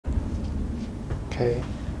Okay,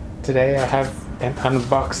 today I have an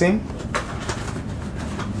unboxing.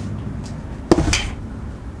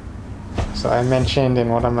 So I mentioned in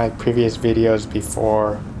one of my previous videos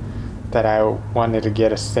before that I wanted to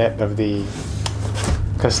get a set of the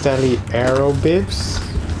Castelli Aero bibs,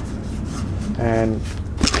 and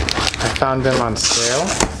I found them on sale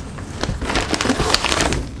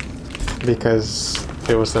because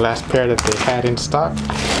it was the last pair that they had in stock.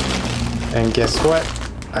 And guess what?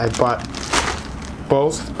 I bought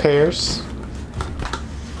both pairs,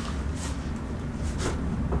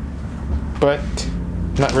 but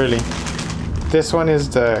not really. This one is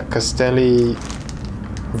the Castelli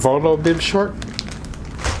Volo Bibshort,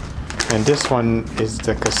 and this one is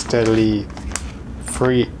the Castelli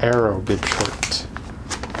Free Aero Bibshort.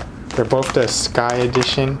 They're both the Sky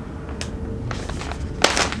Edition.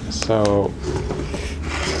 So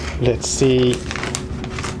let's see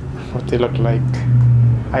what they look like.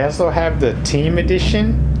 I also have the Team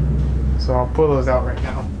Edition, so I'll pull those out right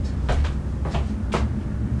now.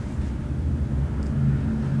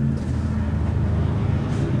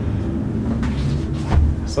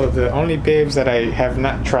 So the only bibs that I have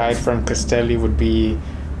not tried from Castelli would be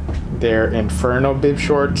their Inferno bib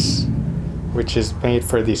shorts, which is made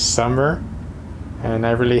for the summer, and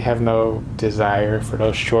I really have no desire for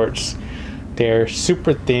those shorts. They're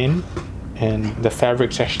super thin and the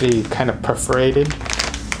fabric's actually kind of perforated,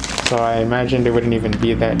 so I imagine they wouldn't even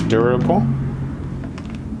be that durable.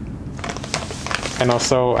 And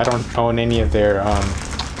also I don't own any of their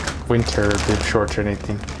winter bib shorts or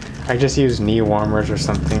anything. I just use knee warmers or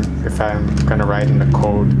something if I'm gonna ride in the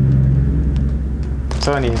cold.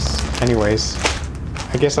 So anyways,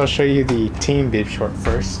 I guess I'll show you the Team bib short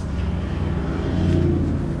first.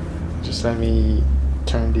 Just let me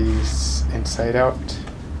turn these inside out.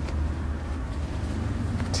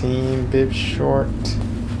 Team bib short.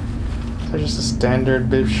 So just a standard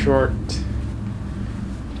bib short.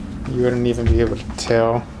 You wouldn't even be able to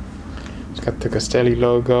tell. It's got the Castelli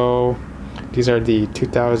logo. These are the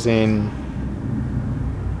 2000.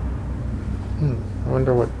 I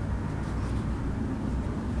wonder what.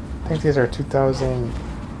 I think these are 2000.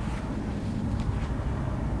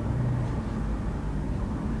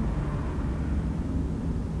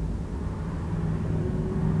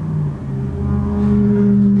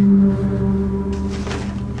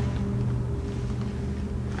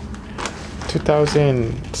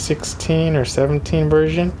 ...2016 or 17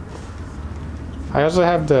 version. I also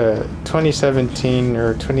have the 2017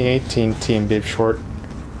 or 2018 Team bib short.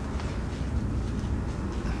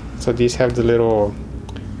 So these have the little,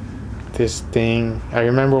 this thing. I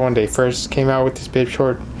remember when they first came out with this bib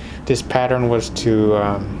short, this pattern was to,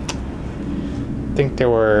 I think it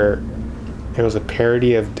was a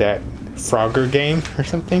parody of that Frogger game or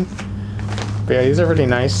something. But yeah, these are really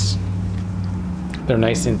nice. They're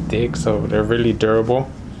nice and thick, so they're really durable.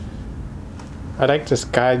 I like the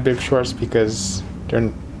Sky bib shorts because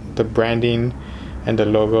they're the branding and the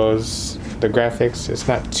logos, the graphics. It's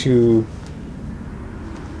not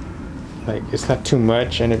too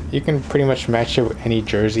much, and you can pretty much match it with any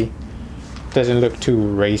jersey. It doesn't look too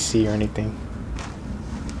racy or anything.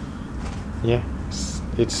 Yeah,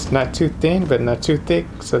 it's not too thin, but not too thick,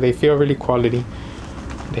 so they feel really quality.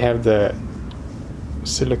 They have the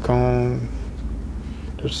silicone,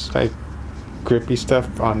 just like grippy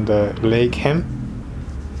stuff on the leg hem.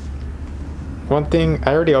 One thing,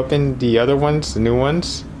 I already opened the other ones, the new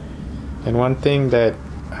ones, and one thing that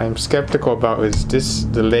I'm skeptical about is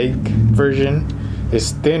the leg version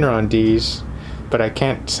is thinner on these, but I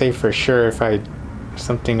can't say for sure if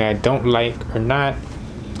something I don't like or not,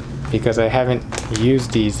 because I haven't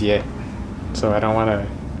used these yet, so I don't want to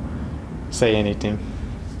say anything.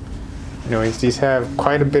 Anyways, these have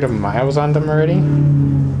quite a bit of miles on them already,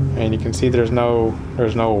 and you can see there's no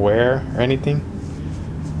wear or anything.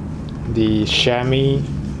 The chamois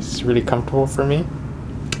is really comfortable for me,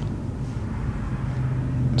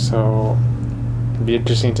 so it'd be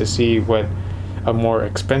interesting to see what a more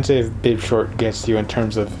expensive bib short gets you in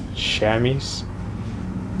terms of chamois.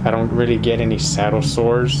 I don't really get any saddle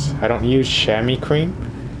sores. I don't use chamois cream,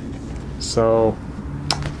 so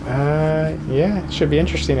yeah, it should be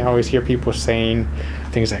interesting. I always hear people saying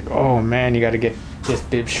things like, oh man, you got to get this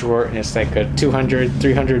bib short, and it's like a $200,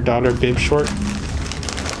 $300 bib short.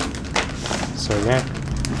 So yeah,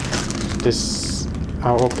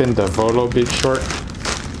 I'll open the Volo bib short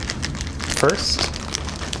first.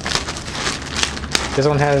 This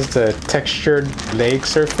one has the textured leg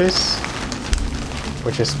surface,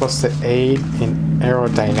 which is supposed to aid in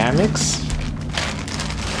aerodynamics.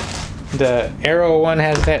 The Aero one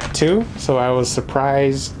has that too, so I was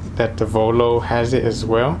surprised that the Volo has it as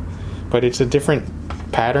well. but it's a different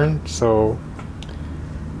pattern, so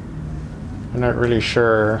I'm not really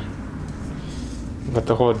sure what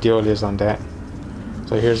the whole deal is on that.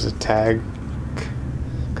 So here's the tag.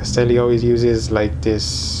 Castelli always uses like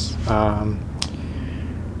this, not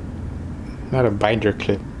a binder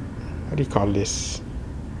clip. What do you call this?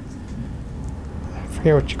 I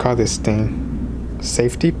forget what you call this thing.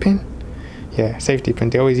 Safety pin? Yeah, safety pin.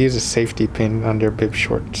 They always use a safety pin on their bib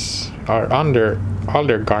shorts, or on all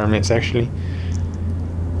their garments actually.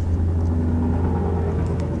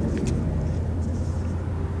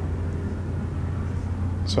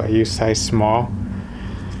 So I use size small,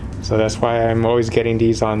 so that's why I'm always getting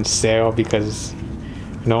these on sale, because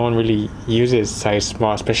no one really uses size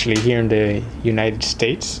small, especially here in the United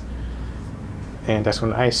States, and that's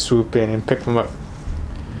when I swoop in and pick them up.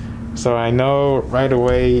 So I know right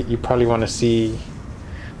away you probably want to see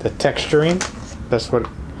the texturing. That's what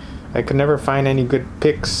I could never find any good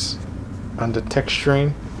pics on the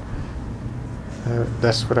texturing.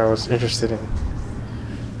 That's what I was interested in.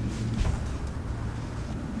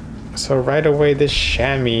 So right away, this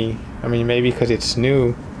chamois, I mean, maybe because it's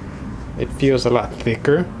new, it feels a lot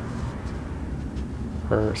thicker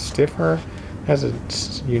or stiffer. It has a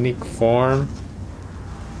unique form.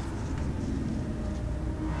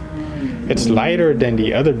 It's lighter than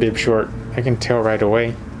the other bib short. I can tell right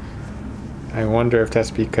away. I wonder if that's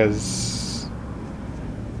because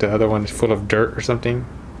the other one is full of dirt or something.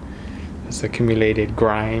 It's accumulated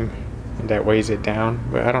grime and that weighs it down,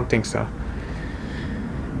 but I don't think so.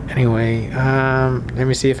 Anyway, let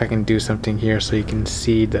me see if I can do something here so you can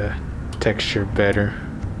see the texture better.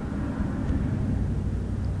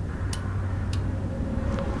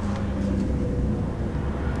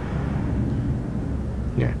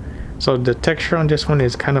 Yeah, so the texture on this one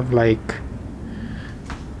is kind of like,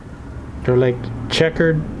 they're like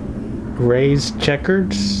checkered, raised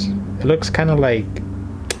checkers. It looks kind of like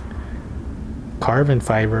carbon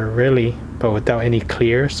fiber really, but without any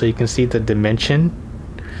clear, so you can see the dimension.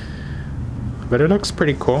 But it looks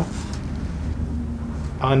pretty cool.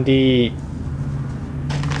 On the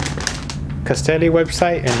Castelli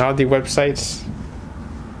website and all the websites,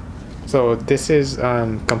 so this is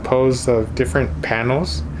composed of different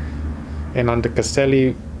panels, and on the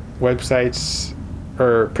Castelli websites,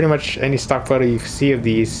 or pretty much any stock photo you see of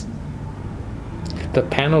these, the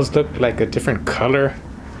panels look like a different color,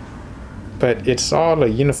 but it's all a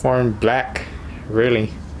uniform black really.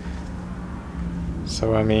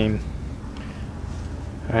 So I mean,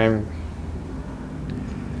 I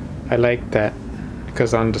like that,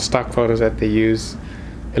 because on the stock photos that they use,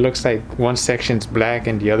 it looks like one section's black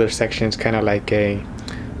and the other section's kind of like a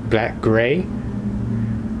black gray,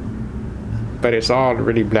 but it's all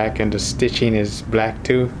really black, and the stitching is black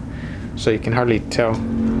too, so you can hardly tell.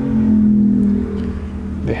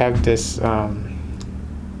 They have this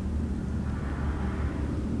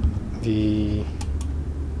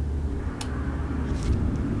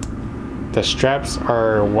the straps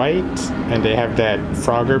are white, and they have that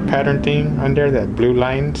Frogger pattern thing on there, that blue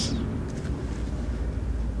lines.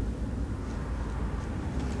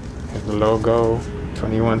 Have the logo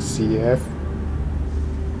 21CF.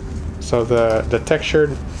 So the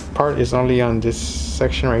textured part is only on this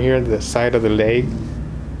section right here, the side of the leg.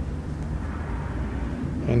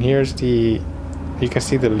 And here's you can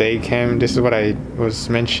see the leg hem. This is what I was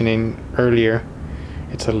mentioning earlier.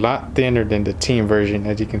 It's a lot thinner than the team version.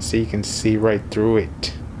 As you can see right through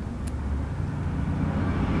it.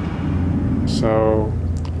 So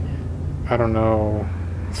I don't know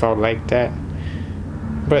if I like that,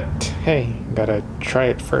 but hey, gotta try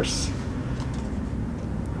it first.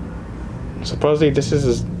 Supposedly this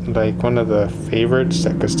is like one of the favorites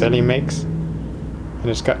that Castelli makes, and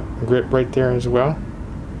it's got grip right there as well.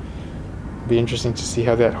 Be interesting to see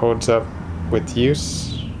how that holds up with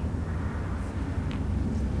use.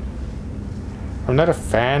 I'm not a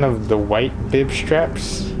fan of the white bib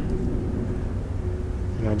straps.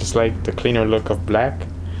 I just like the cleaner look of black.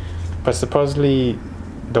 But supposedly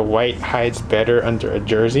the white hides better under a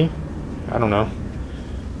jersey. I don't know.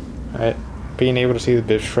 Being able to see the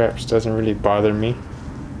bib straps doesn't really bother me.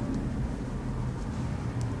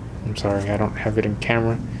 I'm sorry, I don't have it in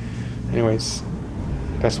camera. Anyways,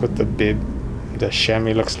 that's what the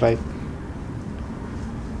chamois looks like.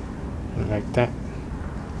 Like that.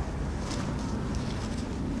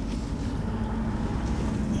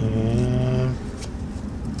 And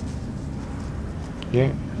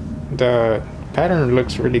yeah, the pattern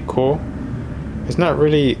looks really cool. It's not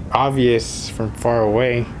really obvious from far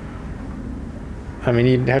away. I mean,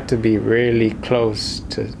 you'd have to be really close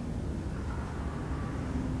to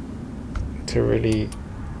really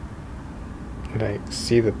like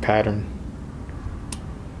see the pattern.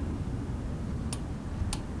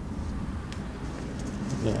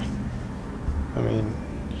 Yeah, I mean,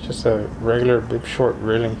 it's just a regular Bibshort,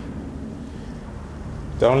 really.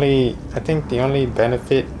 I think the only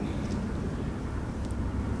benefit,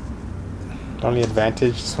 the only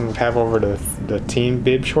advantage someone would have over the team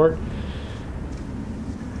Bibshort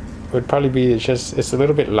would probably be it's a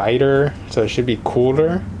little bit lighter, so it should be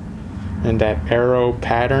cooler, and that Aero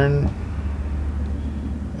pattern.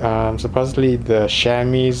 Supposedly the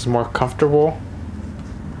chamois is more comfortable,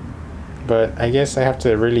 but I guess I have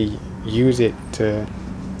to really use it to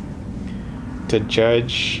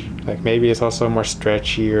judge. Like maybe it's also more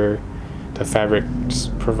stretchy, or the fabric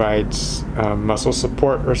provides muscle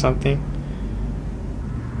support or something.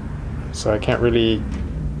 So I can't really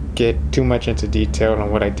get too much into detail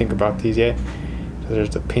on what I think about these yet. So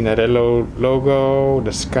there's the Pinarello logo,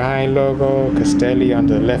 the Sky logo, Castelli on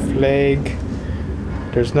the left leg.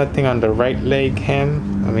 There's nothing on the right leg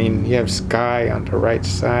hem. I mean, you have Sky on the right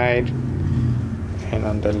side, and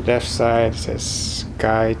on the left side it says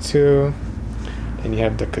Sky too. Then you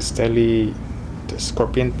have the Castelli, the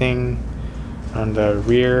scorpion thing on the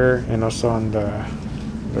rear, and also on the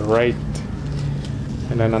right.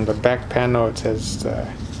 And then on the back panel it says the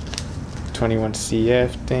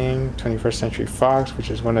 21CF thing, 21st Century Fox,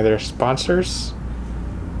 which is one of their sponsors.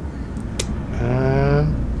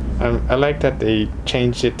 I like that they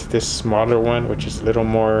changed it to this smaller one, which is a little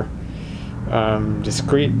more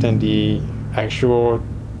discreet than the actual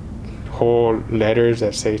whole letters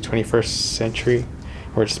that say 21st Century,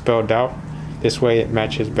 or it's spelled out. This way it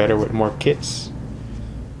matches better with more kits.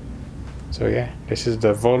 So yeah, this is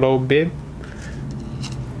the Volo bib.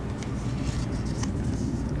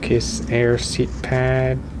 Kiss Air seat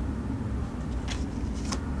pad.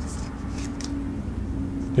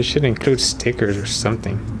 This should include stickers or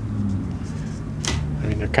something. I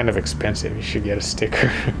mean, they're kind of expensive. You should get a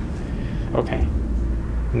sticker. Okay.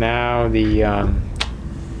 Now the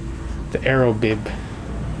Aero bib.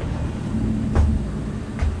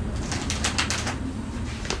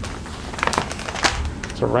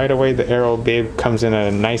 So right away the Aero bib comes in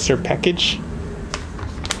a nicer package.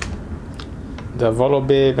 The Volo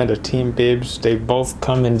bib and the team bibs, they both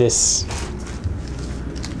come in this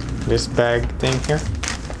bag thing here.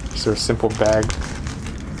 It's a simple bag.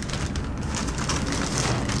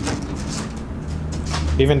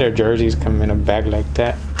 Even their jerseys come in a bag like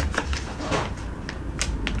that.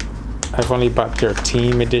 I've only bought their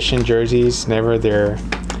team edition jerseys, never their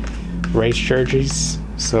race jerseys.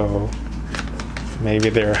 So maybe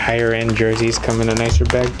their higher end jerseys come in a nicer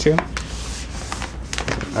bag too.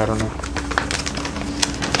 I don't know.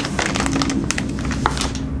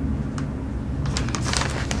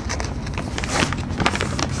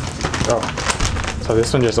 Oh, so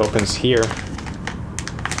this one just opens here.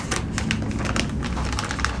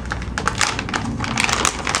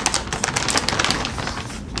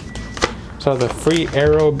 So the free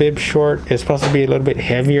Aero Bibshort is supposed to be a little bit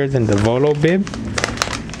heavier than the Volo bib.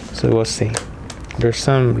 So we'll see. There's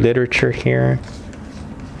some literature here.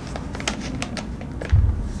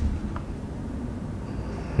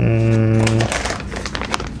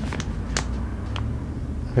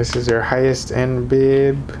 This is their highest end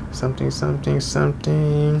bib. Something, something,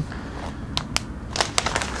 something.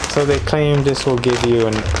 So they claim this will give you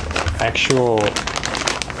an actual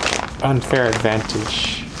unfair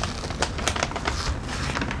advantage.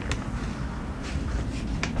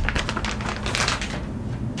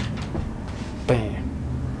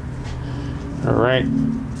 Alright,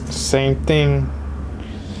 same thing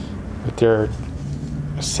with their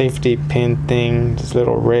safety pin thing, this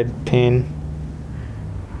little red pin.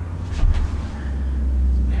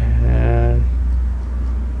 And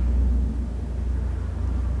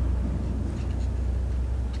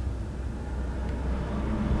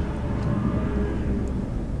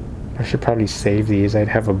I should probably save these, I'd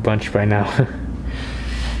have a bunch by now.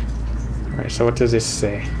 Alright, so what does this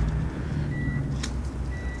say?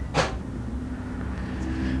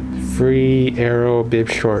 Free Aero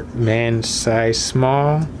Bibshort, man size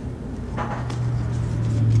small.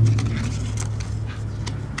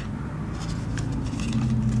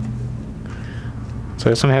 So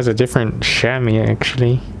this one has a different chamois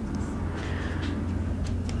actually.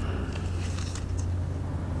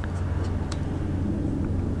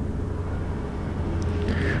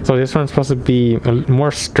 So this one's supposed to be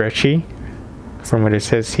more stretchy from what it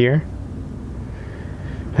says here.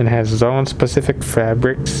 And has zone specific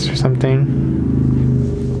fabrics or something.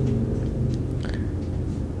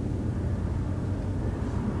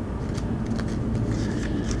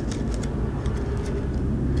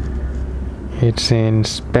 It's in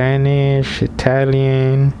Spanish,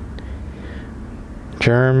 Italian,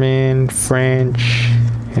 German, French,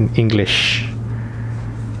 and English,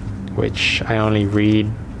 which I only read.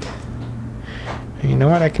 You know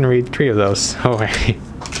what? I can read 3 of those. Oh, wait.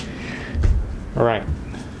 All right.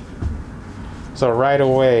 So right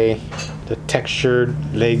away, the textured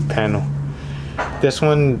leg panel. This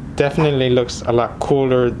one definitely looks a lot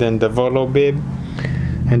cooler than the Volo bib,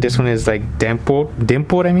 and this one is like dimpled.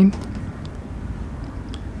 I mean,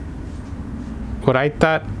 what I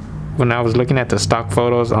thought when I was looking at the stock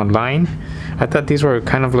photos online, I thought these were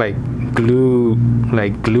kind of like glue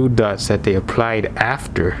dots that they applied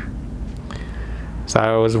after. So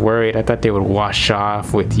I was worried. I thought they would wash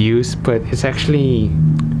off with use, but it's actually,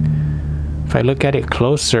 if I look at it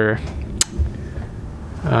closer,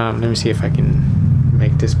 let me see if I can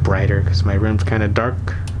make this brighter because my room's kind of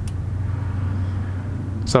dark.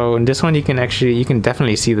 So in this one, you can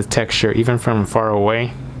definitely see the texture even from far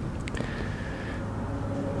away.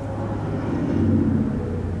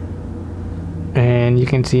 And you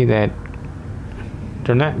can see that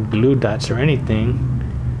they're not glue dots or anything.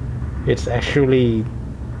 It's actually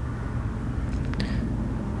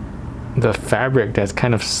the fabric that's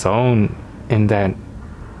kind of sewn in that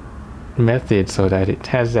method so that it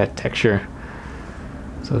has that texture.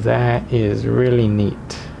 So that is really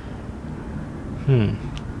neat. Can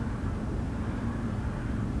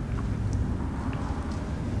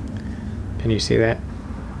you see that?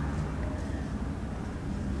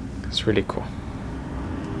 It's really cool.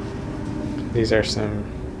 These are some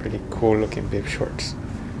pretty cool looking bib shorts.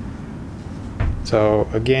 So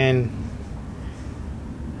again,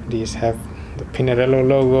 these have the Pinarello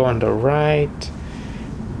logo on the right,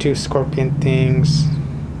 2 scorpion things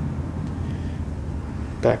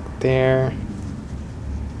back there,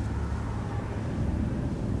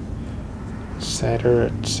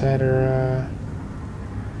 etc., etc.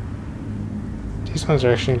 These ones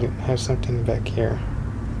are actually have something back here.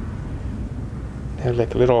 They have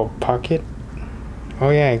like a little pocket. Oh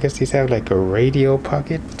yeah, I guess these have like a radio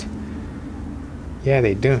pocket. Yeah,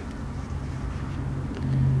 they do.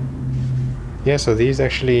 Yeah, so these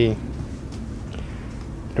actually,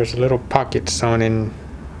 there's a little pocket sewn in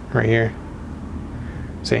right here.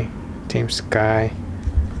 See, Team Sky.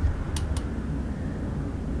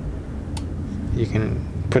 You can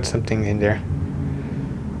put something in there,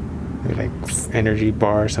 maybe like energy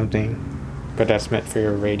bar or something, but that's meant for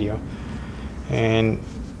your radio. And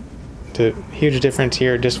the huge difference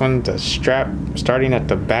here, this one, the strap starting at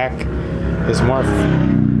the back is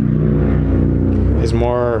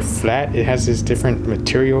more flat. It has this different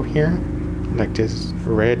material here, like this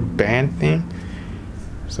red band thing.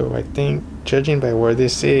 So I think, judging by where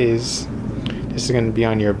this is going to be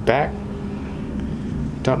on your back.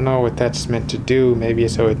 Don't know what that's meant to do. Maybe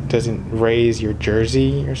so it doesn't raise your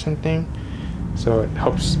jersey or something. So it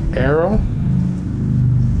helps Aero.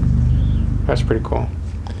 That's pretty cool.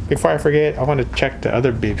 Before I forget, I want to check the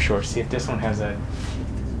other bib short, see if this one has a...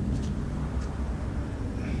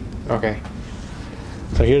 Okay.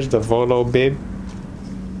 So here's the Volo bib.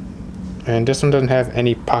 And this one doesn't have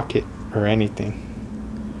any pocket or anything.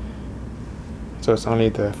 So it's only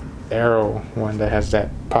the Aero one that has that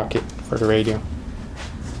pocket for the radio.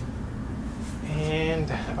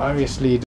 And obviously